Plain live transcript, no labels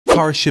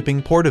car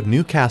shipping Port of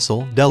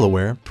Newcastle,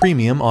 Delaware,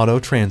 premium auto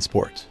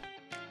transport.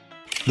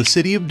 The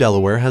city of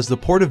Delaware has the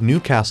Port of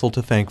Newcastle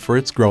to thank for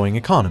its growing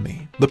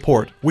economy. The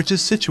port, which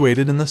is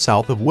situated in the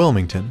south of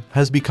Wilmington,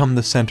 has become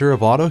the center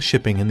of auto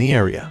shipping in the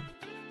area.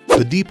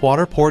 The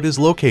deepwater port is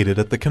located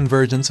at the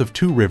convergence of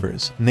two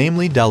rivers,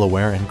 namely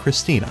Delaware and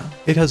Christina.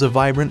 It has a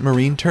vibrant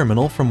marine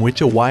terminal from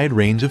which a wide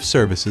range of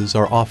services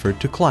are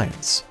offered to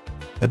clients.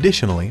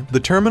 Additionally, the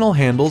terminal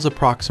handles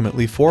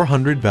approximately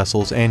 400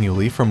 vessels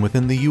annually from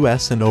within the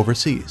U.S. and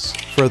overseas.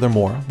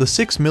 Furthermore, the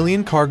 6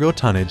 million cargo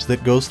tonnage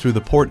that goes through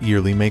the port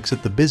yearly makes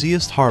it the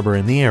busiest harbor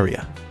in the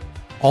area.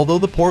 Although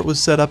the port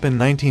was set up in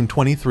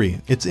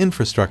 1923, its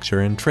infrastructure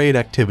and trade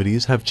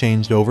activities have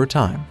changed over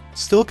time.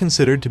 Still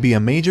considered to be a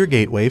major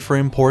gateway for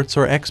imports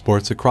or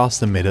exports across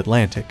the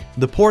mid-Atlantic,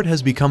 the port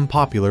has become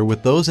popular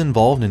with those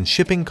involved in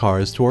shipping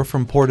cars to or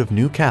from Port of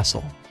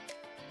Newcastle.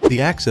 The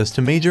access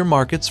to major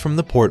markets from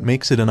the port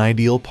makes it an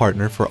ideal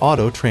partner for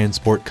auto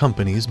transport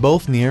companies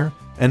both near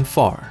and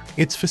far.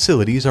 Its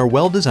facilities are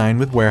well designed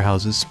with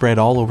warehouses spread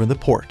all over the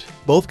port.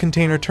 Both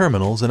container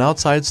terminals and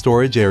outside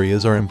storage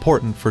areas are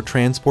important for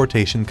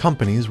transportation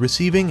companies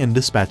receiving and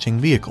dispatching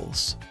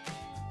vehicles.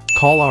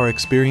 Call our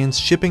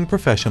experienced shipping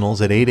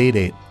professionals at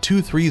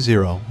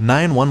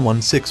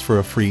 888-230-9116 for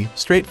a free,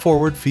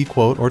 straightforward fee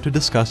quote or to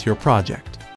discuss your project.